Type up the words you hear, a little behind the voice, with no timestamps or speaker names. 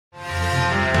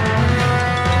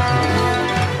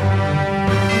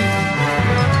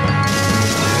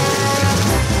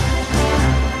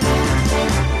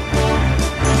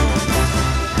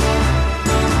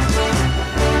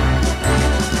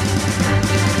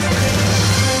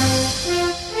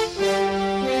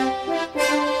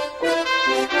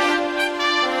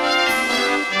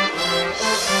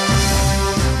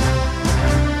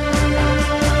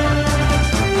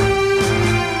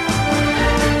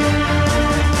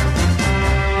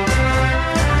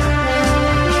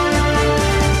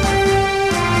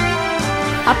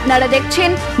আপনারা দেখছেন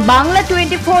বাংলা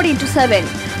 24x7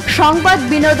 সংবাদ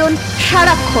বিনোদন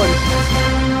সারাক্ষণ।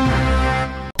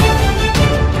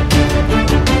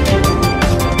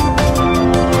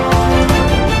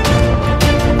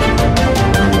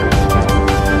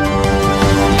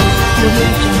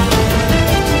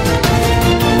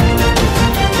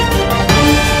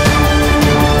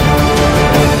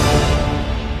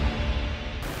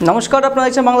 নমস্কার, আপনারা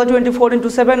দেখছেন বাংলা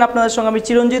 24x7। আপনাদের সঙ্গে আমি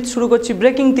চিরঞ্জিত। শুরু করছি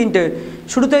ব্রেকিং 3টে।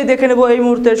 শুরুতেই দেখে নেব এই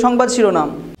মুহূর্তের সংবাদ শিরোনাম।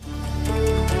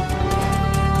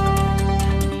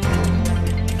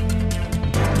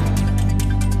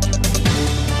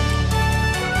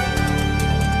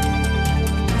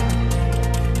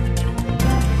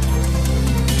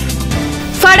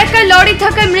 ফারাক্কায় লরি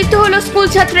ধাক্কায় মৃত্যু হলো স্কুল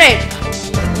ছাত্রের।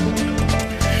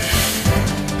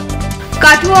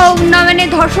 কাঠুয়া উন্নয়নে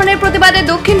ধর্ষণের প্রতিবাদে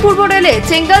দক্ষিণ পূর্ব রেলে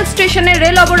চেঙ্গাল স্টেশনে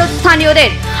রেল অবরোধ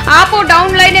স্থানীয়দের। আপ ও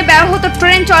ডাউন লাইনে ব্যাহত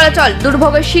ট্রেন চলাচল,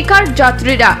 দুর্ভোগের শিকার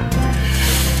যাত্রীরা।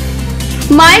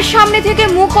 মায়ের সামনে থেকে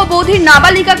মুখ ও বধির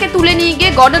নাবালিকাকে তুলে নিয়ে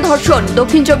গিয়ে গণধর্ষণ,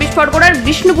 দক্ষিণ 24 পরগনার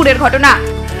বিষ্ণুপুরের ঘটনা।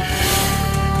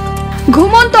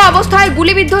 ঘুমন্ত অবস্থায়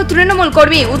গুলিবিদ্ধ তৃণমূল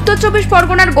কর্মী, উত্তর 24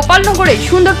 পরগনার গোপালনগরে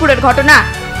সুন্দরপুরের ঘটনা।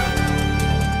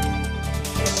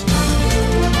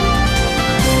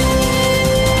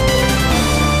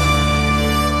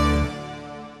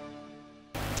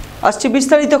 আসছি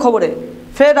বিস্তারিত খবরে।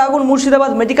 ফের আগুন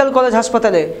মুর্শিদাবাদ মেডিকেল কলেজ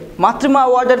হাসপাতালে। মাতৃমা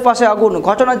ওয়ার্ডের পাশে আগুন,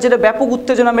 ঘটনার জেরে ব্যাপক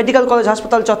উত্তেজনা মেডিকেল কলেজ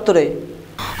হাসপাতাল চত্বরে।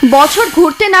 বছর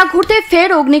ঘুরতে না ঘুরতে ফের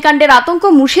অগ্নিকাণ্ডের আতঙ্ক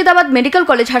মুর্শিদাবাদ মেডিকেল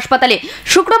কলেজ হাসপাতালে।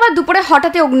 শুক্রবার দুপুরে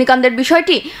হঠাৎই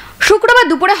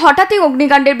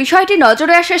অগ্নিকাণ্ডের বিষয়টি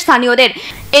নজরে আসে স্থানীয়দের।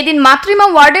 এদিন মাতৃমা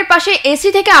ওয়ার্ডের পাশে এসি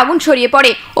থেকে আগুন ছড়িয়ে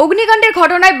পড়ে। অগ্নিকাণ্ডের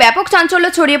ঘটনায় ব্যাপক চাঞ্চল্য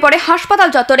ছড়িয়ে পড়ে হাসপাতাল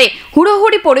চত্বরে।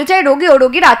 হুড়োহুড়ি পড়ে যায় রোগী ও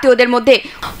রোগীর আত্মীয়দের মধ্যে।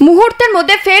 মুহূর্তের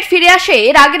মধ্যে ফের ফিরে আসে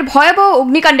এর আগের ভয়াবহ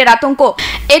অগ্নিকাণ্ডের আতঙ্ক।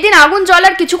 এদিন আগুন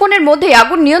জ্বলার কিছুক্ষণের মধ্যে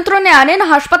আগুন নিয়ন্ত্রণে আনেন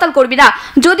হাসপাতাল কর্মীরা।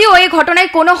 যদিও এই ঘটনায়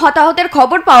কোনো হতাহতের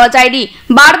খবর পাওয়া যায়নি।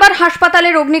 বারবার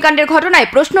হাসপাতালের অগ্নিকাণ্ডের ঘটনায়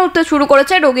প্রশ্ন উঠতে শুরু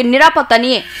করেছে রোগীর নিরাপত্তা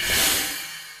নিয়ে।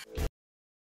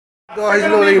 দেওয়া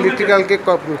হয়েছিল ইলেকট্রিক্যালকে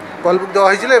কল বুক দেওয়া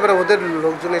হয়েছিল। এবারে ওদের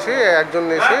লোকজন এসে একজন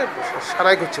এসে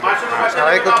সারাই করছিল।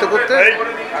 সারাই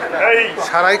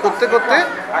করতে করতে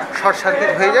শর্ট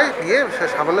সার্কিট হয়ে যায়, গিয়ে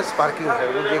সামান্য স্পার্কিং হয়,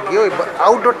 গিয়ে ওই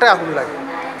আউটডোরটায় আগুন লাগে।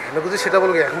 কিন্তু সেটা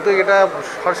বলবো এখন তো এটা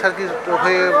শর্ট সার্কিট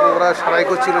হয়ে ওরা সারাই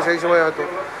করছিল, সেই সময় হয়তো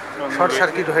শর্ট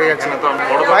সার্কিট হয়ে গেছে।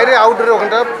 বাইরে আউটডোরে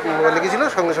ওখানটা লেগেছিল।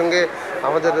 সঙ্গে সঙ্গে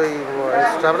আমাদের ওই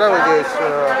স্টাফরা ওই যে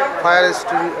ফায়ার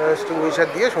এক্সটিংগুইশার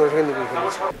দিয়ে সঙ্গে সঙ্গে নিভিয়ে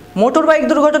ফেলেছে। মোটর বাইক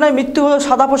দুর্ঘটনায় মৃত্যু হলো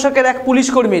সাদা পোশাকের এক পুলিশ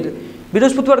কর্মীর।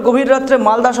 বৃহস্পতিবার গভীর রাত্রে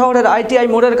মালদা শহরের ITI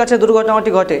মোড়ের কাছে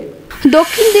দুর্ঘটনাটি ঘটে।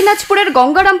 দক্ষিণ দিনাজপুরের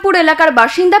গঙ্গারামপুর এলাকার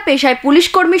বাসিন্দা, পেশায় পুলিশ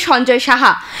কর্মী সঞ্জয়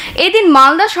সাহা। এদিন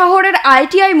মালদা শহরের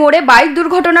ITI মোড়ে বাইক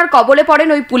দুর্ঘটনার কবলে পড়েন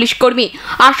ওই পুলিশ কর্মী।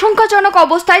 আশঙ্কাজনক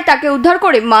অবস্থায় তাকে উদ্ধার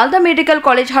করে মালদা মেডিকেল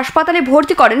কলেজ হাসপাতালে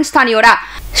ভর্তি করেন স্থানীয়রা।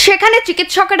 সেখানে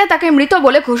চিকিৎসকেরা তাকে মৃত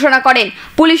বলে ঘোষণা করেন।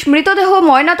 পুলিশ মৃতদেহ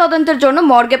ময়না তদন্তের জন্য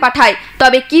মর্গে পাঠায়।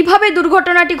 তবে কিভাবে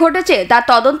দুর্ঘটনাটি ঘটেছে তার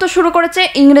তদন্ত শুরু করেছে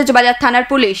ইংরেজবাজার থানার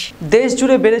পুলিশ। দেশ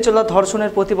জুড়ে বেড়ে চলা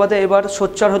ধর্ষণের প্রতিবাদে এবার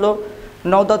সোচ্চার হলো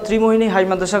নওদা ত্রিমোহিনী হাই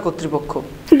মাদ্রাসা কর্তৃপক্ষ।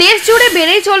 দেশ জুড়ে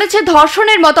বেড়েই চলেছে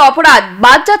ধর্ষণের মতো অপরাধ,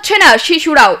 বাদ যাচ্ছে না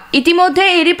শিশুরাও। ইতিমধ্যে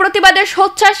এরই প্রতিবাদে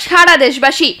সোচ্চার সারা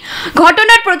দেশবাসী।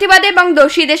 ঘটনার প্রতিবাদে এবং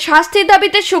দোষীদের শাস্তির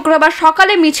দাবিতে শুক্রবার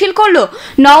সকালে মিছিল করল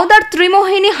নওদার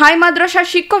ত্রিমোহিনী হাই মাদ্রাসার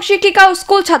শিক্ষক শিক্ষিকা ও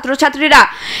স্কুল ছাত্রছাত্রীরা।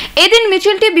 এদিন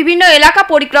মিছিলটি বিভিন্ন এলাকা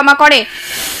পরিক্রমা করে।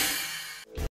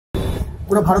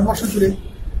 পুরো ভারতবর্ষ জুড়ে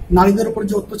নারীদের উপর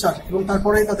যে অত্যাচার এবং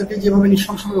তারপরে তাদেরকে যেভাবে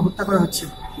নৃশংসভাবে হত্যা করা হচ্ছে,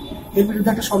 এর বিরুদ্ধে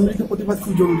একটা সম্মিলিত প্রতিবাদ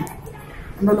খুব জরুরি।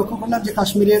 আমরা লক্ষ্য করলাম যে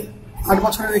কাশ্মীরের 8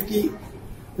 বছরের একটি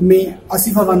মেয়ে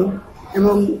আসিফা বানু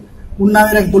এবং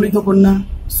উন্নাওয়ের এক দলিত কন্যা,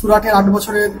 সুরাটের 8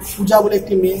 বছরের পূজা বলে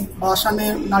একটি মেয়ে, বা আসামে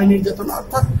নারী নির্যাতন,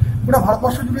 অর্থাৎ পুরো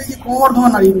ভারতবর্ষ জুড়ে যে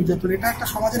ক্রমবর্ধমান নারী নির্যাতন, এটা একটা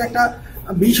সমাজের একটা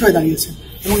বিষ হয়ে দাঁড়িয়েছে।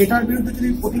 এবং এটার বিরুদ্ধে যদি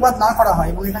প্রতিবাদ না করা হয়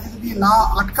এবং এটাকে যদি না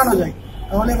আটকানো যায়,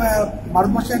 তাহলে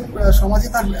ভারতবর্ষের সমাজে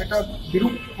তার একটা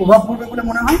বিরূপ প্রভাব পড়বে বলে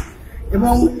মনে হয়।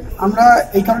 এবং আমরা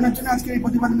এই কারণের জন্য আজকে এই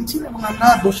প্রতিবাদ মিছিল এবং আমরা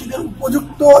দোষীদের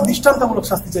উপযুক্ত দৃষ্টান্তমূলক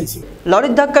শাস্তি চাইছি।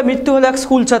 লরির ধাক্কায় মৃত্যু হলো এক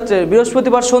স্কুল ছাত্রের।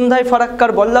 বৃহস্পতিবার সন্ধ্যায়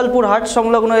ফারাক্কার বল্লালপুর হাট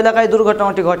সংলগ্ন এলাকায়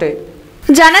দুর্ঘটনাটি ঘটে।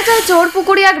 জানা যায়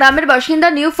চোরপুকুরিয়া গ্রামের বাসিন্দা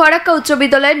নিউ ফারাক্কা উচ্চ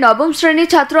বিদ্যালয়ের 9ম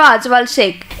শ্রেণীর ছাত্র আজওয়াল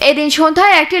শেখ। এদিন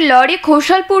সন্ধ্যায় একটি লরি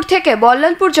খোসালপুর থেকে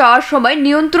বল্লালপুর যাওয়ার সময়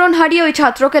নিয়ন্ত্রণ হারিয়ে ওই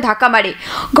ছাত্রকে ধাক্কা মারে।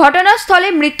 ঘটনাস্থলে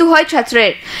মৃত্যু হয়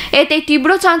ছাত্রের। এতে তীব্র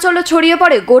চাঞ্চল্য ছড়িয়ে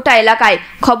পড়ে গোটা এলাকায়।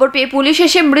 খবর পেয়ে পুলিশ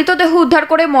এসে মৃতদেহ উদ্ধার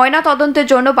করে ময়না তদন্তের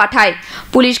জন্য পাঠায়।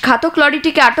 পুলিশ ঘাতক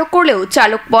লরিটিকে আটক করলেও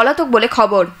চালক পলাতক বলে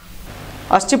খবর।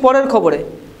 আসছি পরের খবরে।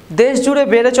 দেশ জুড়ে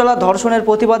বেড়ে চলা ধর্ষণের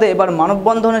প্রতিবাদে এবার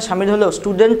মানববন্ধনে সামিল হলো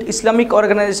স্টুডেন্ট ইসলামিক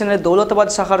অর্গানাইজেশনের দৌলতাবাদ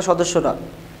শাখার সদস্যরা।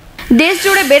 দেশ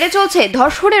জুড়ে বেড়ে চলছে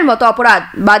ধর্ষণের মতো অপরাধ,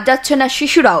 বাদ যাচ্ছে না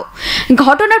শিশুরাও।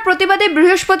 ঘটনার প্রতিবাদে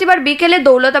বৃহস্পতিবার বিকেলে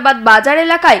দৌলতাবাদ বাজার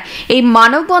এলাকায় এই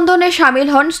মানববন্ধনে সামিল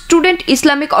হন স্টুডেন্ট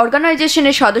ইসলামিক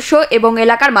অর্গানাইজেশনের সদস্য এবং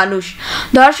এলাকার মানুষ।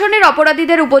 ধর্ষণের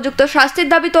অপরাধীদের উপযুক্ত শাস্তির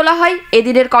দাবি তোলা হয়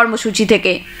এদিনের কর্মসূচি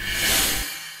থেকে।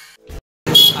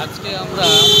 আজকে আমরা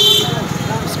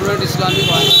student Islamic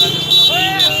organisation of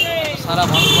India সারা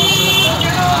ভারতবর্ষের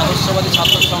আদর্শবাদী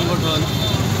ছাত্র সংগঠন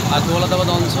আর দৌলতাবাদ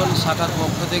অঞ্চল শাখার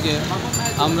পক্ষ থেকে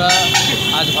আমরা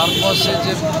আজ ভারতবর্ষের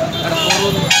যে একটা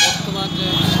করুণ বর্তমান যে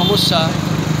সমস্যা,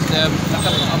 যে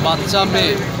একটা বাচ্চা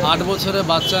মেয়ে, 8 বছরের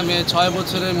বাচ্চা মেয়ে, 6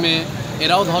 বছরের মেয়ে,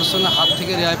 এরাও ধর্ষণের হাত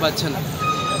থেকে রেহাই পাচ্ছে না।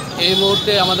 এই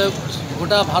মুহূর্তে আমাদের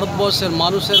গোটা ভারতবর্ষের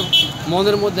মানুষের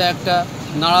মনের মধ্যে একটা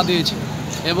নাড়া দিয়েছে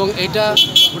এবং এটা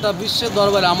গোটা বিশ্বের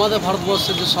দরবারে আমাদের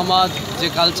ভারতবর্ষের যে সমাজ, যে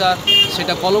কালচার,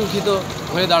 সেটা কলঙ্কিত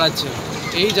হয়ে দাঁড়াচ্ছে।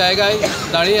 এই জায়গায়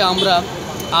দাঁড়িয়ে আমরা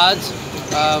আজ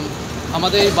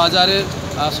আমাদের এই বাজারের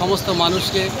সমস্ত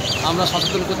মানুষকে আমরা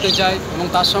সচেতন করতে চাই এবং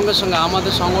তার সঙ্গে সঙ্গে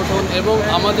আমাদের সংগঠন এবং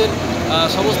আমাদের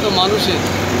সমস্ত মানুষের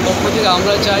পক্ষ থেকে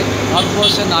আমরা চাই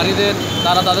ভারতবর্ষের নারীদের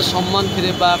তারা তাদের সম্মান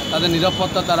ফিরে পাক, তাদের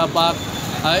নিরাপত্তা তারা পাক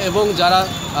এবং যারা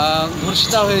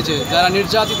ধর্ষিতা হয়েছে, যারা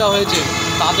নির্যাতিতা হয়েছে,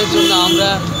 তাদের জন্য আমরা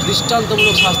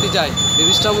দৃষ্টান্তমূলক শাস্তি চাই। এই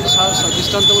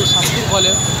দৃষ্টান্তমূলক শাস্তির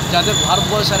ফলে যাতে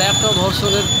ভারতবর্ষের একটাও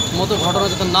ধর্ষণের মতো ঘটনা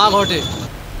যাতে না ঘটে।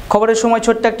 খবরের সময়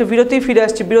ছোট্ট একটা বিরতি, ফিরে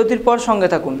আসছি বিরতির পর, সঙ্গে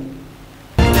থাকুন।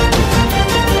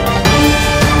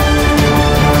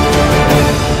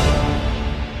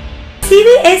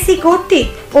 সিবিএসই কর্তৃক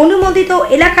অনুমোদিত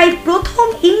এলাকায় প্রথম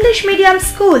ইংলিশ মিডিয়াম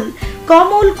স্কুল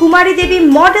কমল কুমারী দেবী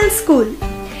মডেল স্কুল।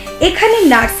 এখানে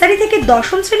নার্সারি থেকে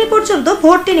 10ম শ্রেণী পর্যন্ত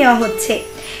ভর্তি নেওয়া হচ্ছে।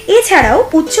 এছাড়াও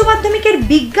উচ্চ মাধ্যমিকের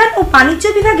বিজ্ঞান ও বাণিজ্য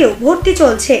বিভাগেও ভর্তি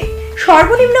চলছে।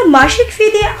 সর্বনিম্ন মাসিক ফি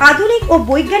দিয়ে আধুনিক ও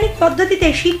বৈজ্ঞানিক পদ্ধতিতে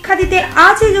শিক্ষা দিতে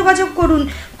আজই যোগাযোগ করুন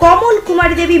কমল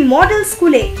কুমারী দেবী মডেল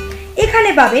স্কুলে। এখানে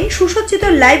পাবেন সুসজ্জিত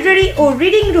লাইব্রেরি ও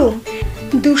রিডিং রুম।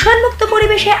 দূষণমুক্ত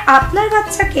পরিবেশে আপনার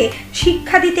বাচ্চাকে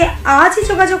শিক্ষা দিতে আজই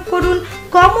যোগাযোগ করুন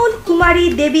কমল কুমারী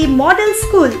দেবী মডেল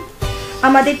স্কুল।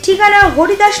 আমাদের ঠিকানা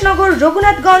হরিদাসনগর,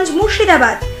 রঘুনাথগঞ্জ,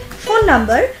 মুর্শিদাবাদ। ফোন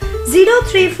নম্বর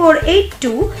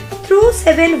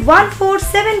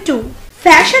 03482271472।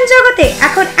 ফ্যাশন জগতে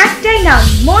এখন একটাই নাম,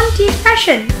 মন্টি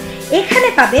ফ্যাশন। এখানে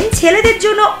পাবেন ছেলেদের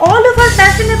জন্য অল ওভার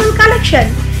ফ্যাশনেবল কালেকশন।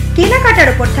 কেনাকাটার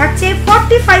উপর থাকছে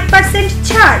 45%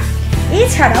 ছাড়।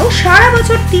 এছাড়াও সারা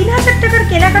বছর 3000 টাকার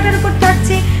কেনাকাটার উপর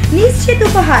থাকছে নিশ্চিত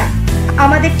উপহার।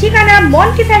 আমাদের ঠিকানা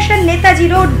মন্টি ফ্যাশন, নেতাজি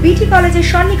রোড, বিটি কলেজের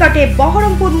সন্নিকটে,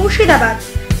 বহরমপুর, মুর্শিদাবাদ।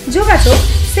 যোগাযোগ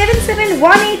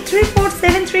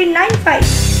 7718347395।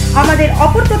 আমাদের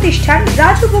অপর প্রতিষ্ঠান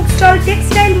রাজু বুক স্টল,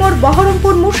 টেক্সটাইল মোড়,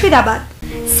 Baharampur, Murshidabad.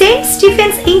 Saint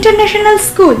Stephen's international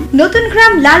school, নতুন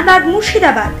গ্রাম, লালবাগ,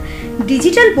 মুর্শিদাবাদ।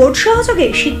 ডিজিটাল বোর্ড সহযোগে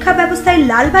শিক্ষা ব্যবস্থায়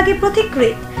লালবাগে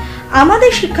প্রতিকৃত।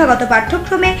 আমাদের শিক্ষাগত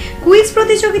পাঠ্যক্রমে কুইজ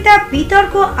প্রতিযোগিতা,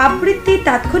 বিতর্ক, আবৃত্তি,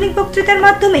 তাৎক্ষণিক বক্তৃতার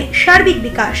মাধ্যমে সার্বিক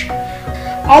বিকাশ।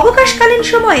 অবকাশকালীন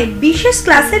সময়ে বিশেষ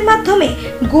ক্লাসের মাধ্যমে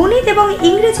গণিত এবং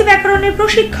ইংরেজি ব্যাকরণের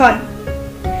প্রশিক্ষণ।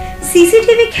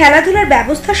 সিসিটিভি, খেলাধুলার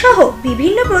ব্যবস্থা সহ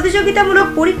বিভিন্ন প্রতিযোগিতামূলক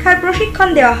পরীক্ষার প্রশিক্ষণ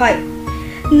দেওয়া হয়।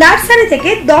 নার্সারি থেকে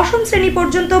 10ম শ্রেণী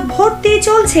পর্যন্ত ভর্তি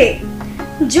চলছে।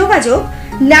 যোগাযোগ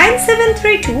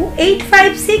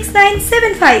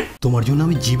 9732856975। তোমার জন্য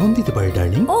আমি জীবন দিতে পারি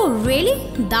ডার্লিং। ও রিয়েলি?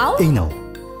 দাও। এই নাও।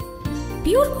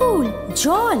 পিওর কুল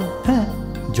জল। হ্যাঁ,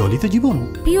 জলই তো জীবন।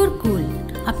 পিওর কুল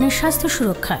আপনার স্বাস্থ্য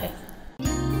সুরক্ষায়।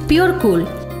 পিওর কুল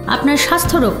আপনার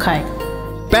স্বাস্থ্য রক্ষায়।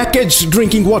 Packaged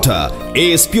drinking water,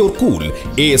 AS Pure Cool,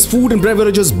 AS Food and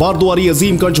Beverages, Bardwari,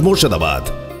 Azimganj, Murshidabad.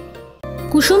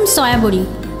 কুসুম সয়াবড়ি,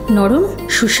 নরম,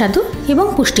 সুস্বাদু এবং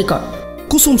পুষ্টিকর।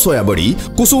 Kusum Soya Badi,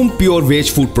 Kusum Pure Veg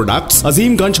Food Products,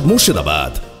 Azimganj,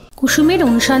 Murshidabad. কুসুমের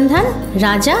অনুসন্ধান,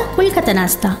 রাজা কলকাতা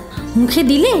নাস্তা, মুখে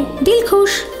দিলে দিল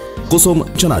খুশ। Kusum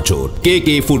Chanachur, KK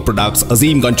Food Products,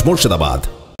 Azimganj, Murshidabad.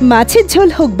 মাছের ঝোল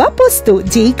হোক বা পোস্ত,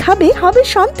 যেই খাবে হবে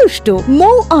সন্তুষ্ট।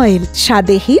 মৌ অয়েল,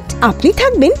 স্বাদে হিট, আপনি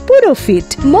থাকবেন পুরো ফিট।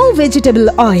 মৌ ভেজিটেবল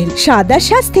অয়েল, সাদা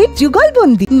স্বাস্থ্যের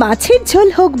যুগলবন্দি। মাছের ঝোল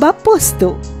হোক বা পোস্ত,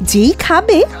 যেই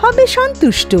খাবে হবে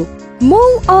সন্তুষ্ট। মৌ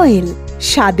অয়েল,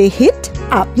 স্বাদে হিট,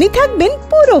 আপনি থাকবেন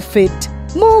পুরো ফিট।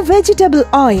 মৌ ভেজিটেবল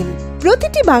অয়েল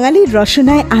প্রতিটি বাঙালির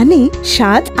রসনায় আনে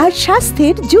স্বাদ আর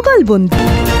স্বাস্থ্যের যুগলবন্দি।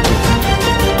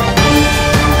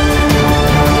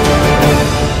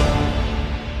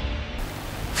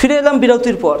 ফিরে এলাম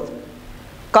বিরতির পর।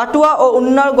 কাটুয়া ও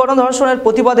উন্নাও গণধর্ষণের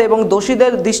প্রতিবাদে এবং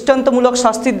দোষীদের দৃষ্টান্তমূলক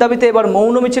শাস্তির দাবিতে এবার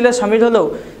মৌন মিছিলে সামিল হলেও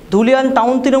ধুলিয়ান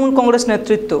টাউন তৃণমূল কংগ্রেস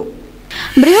নেতৃত্ব।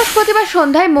 বৃহস্পতিবার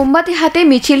সন্ধ্যায় মোমবাতি হাতে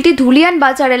মিছিলটি ধুলিয়ান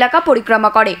বাজার এলাকা পরিক্রমা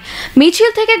করে। মিছিল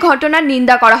থেকে ঘটনার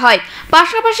নিন্দা করা হয়,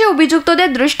 পাশাপাশি অভিযুক্তদের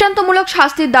দৃষ্টান্তমূলক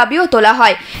শাস্তির দাবিও তোলা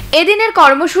হয়। এদিনের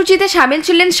কর্মসূচিতে সামিল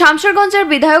ছিলেন শামশেরগঞ্জের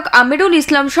বিধায়ক আমিরুল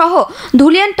ইসলাম সহ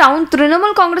ধুলিয়ান টাউন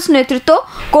তৃণমূল কংগ্রেস নেতৃত্ব,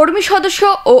 কর্মী সদস্য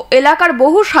ও এলাকার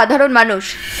বহু সাধারণ মানুষ।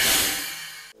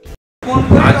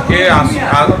 আজকে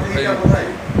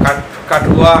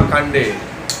কাঠুয়া কাণ্ডে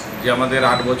যে আমাদের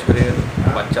 8 বছরের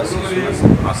বাচ্চা শিশু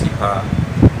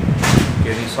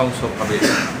আসিফাকে নৃশংসভাবে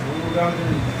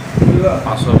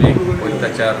পাশবিক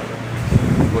অত্যাচার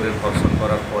করে ধর্ষণ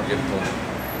করার পর যে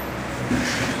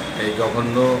এই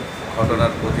জঘন্য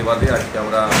ঘটনার প্রতিবাদে আজকে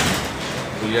আমরা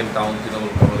ধুলিয়ান টাউন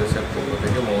তৃণমূল কংগ্রেসের পক্ষ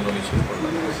থেকে মৌন মিছিল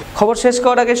করলাম। খবর শেষ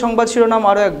করার আগে সংবাদ শিরোনাম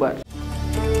আরও একবার।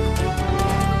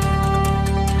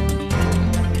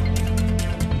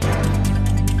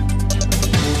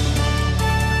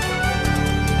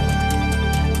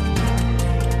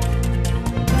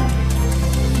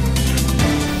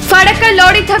 ফারাক্কায়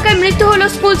লরি ধাক্কায় মৃত্যু হলো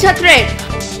স্কুল ছাত্রের।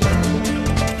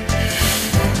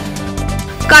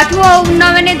 কাঠুয়া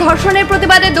উন্নয়নে ধর্ষণের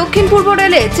প্রতিবাদে দক্ষিণ পূর্ব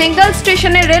রেলে চেঙ্গাল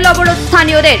স্টেশনে রেল অবরোধ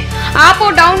স্থানীয়দের। আপ ও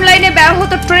ডাউন লাইনে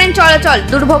ব্যাহত ট্রেন চলাচল,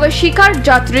 দুর্ভোগের শিকার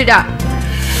যাত্রীরা।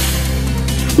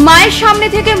 মায়ের সামনে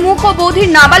থেকে মুখ ও বধির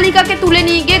নাবালিকাকে তুলে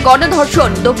নিয়ে গিয়ে গণধর্ষণ,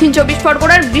 দক্ষিণ 24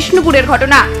 পরগনার বিষ্ণুপুরের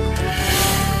ঘটনা।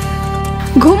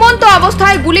 ঘুমন্ত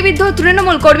অবস্থায় গুলিবিদ্ধ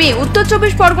তৃণমূল কর্মী, উত্তর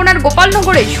 24 পরগনার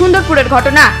গোপালনগরে সুন্দরপুরের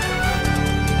ঘটনা।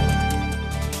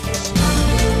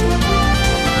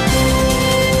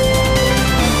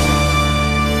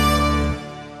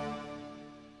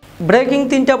 ব্রেকিং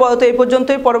 3টা পর্বতে এই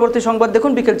পর্যন্তই। পরবর্তী সংবাদ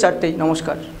দেখুন বিকেল 4টায়।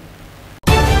 নমস্কার।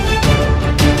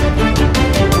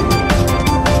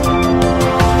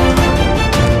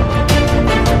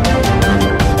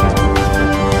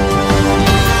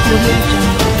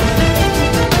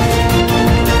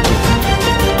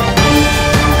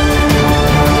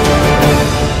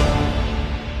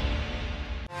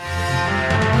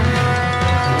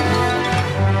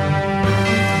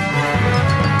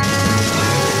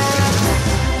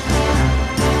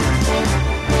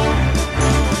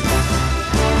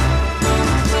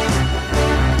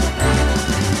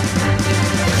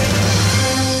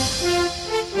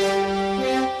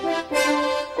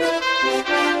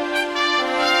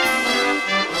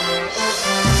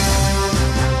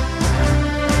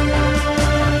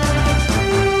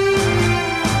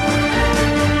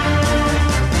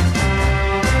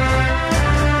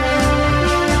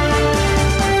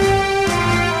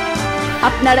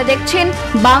 আপনারা দেখছেন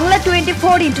বাংলা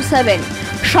 24x7,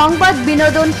 সংবাদ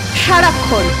বিনোদন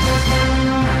সারাক্ষণ।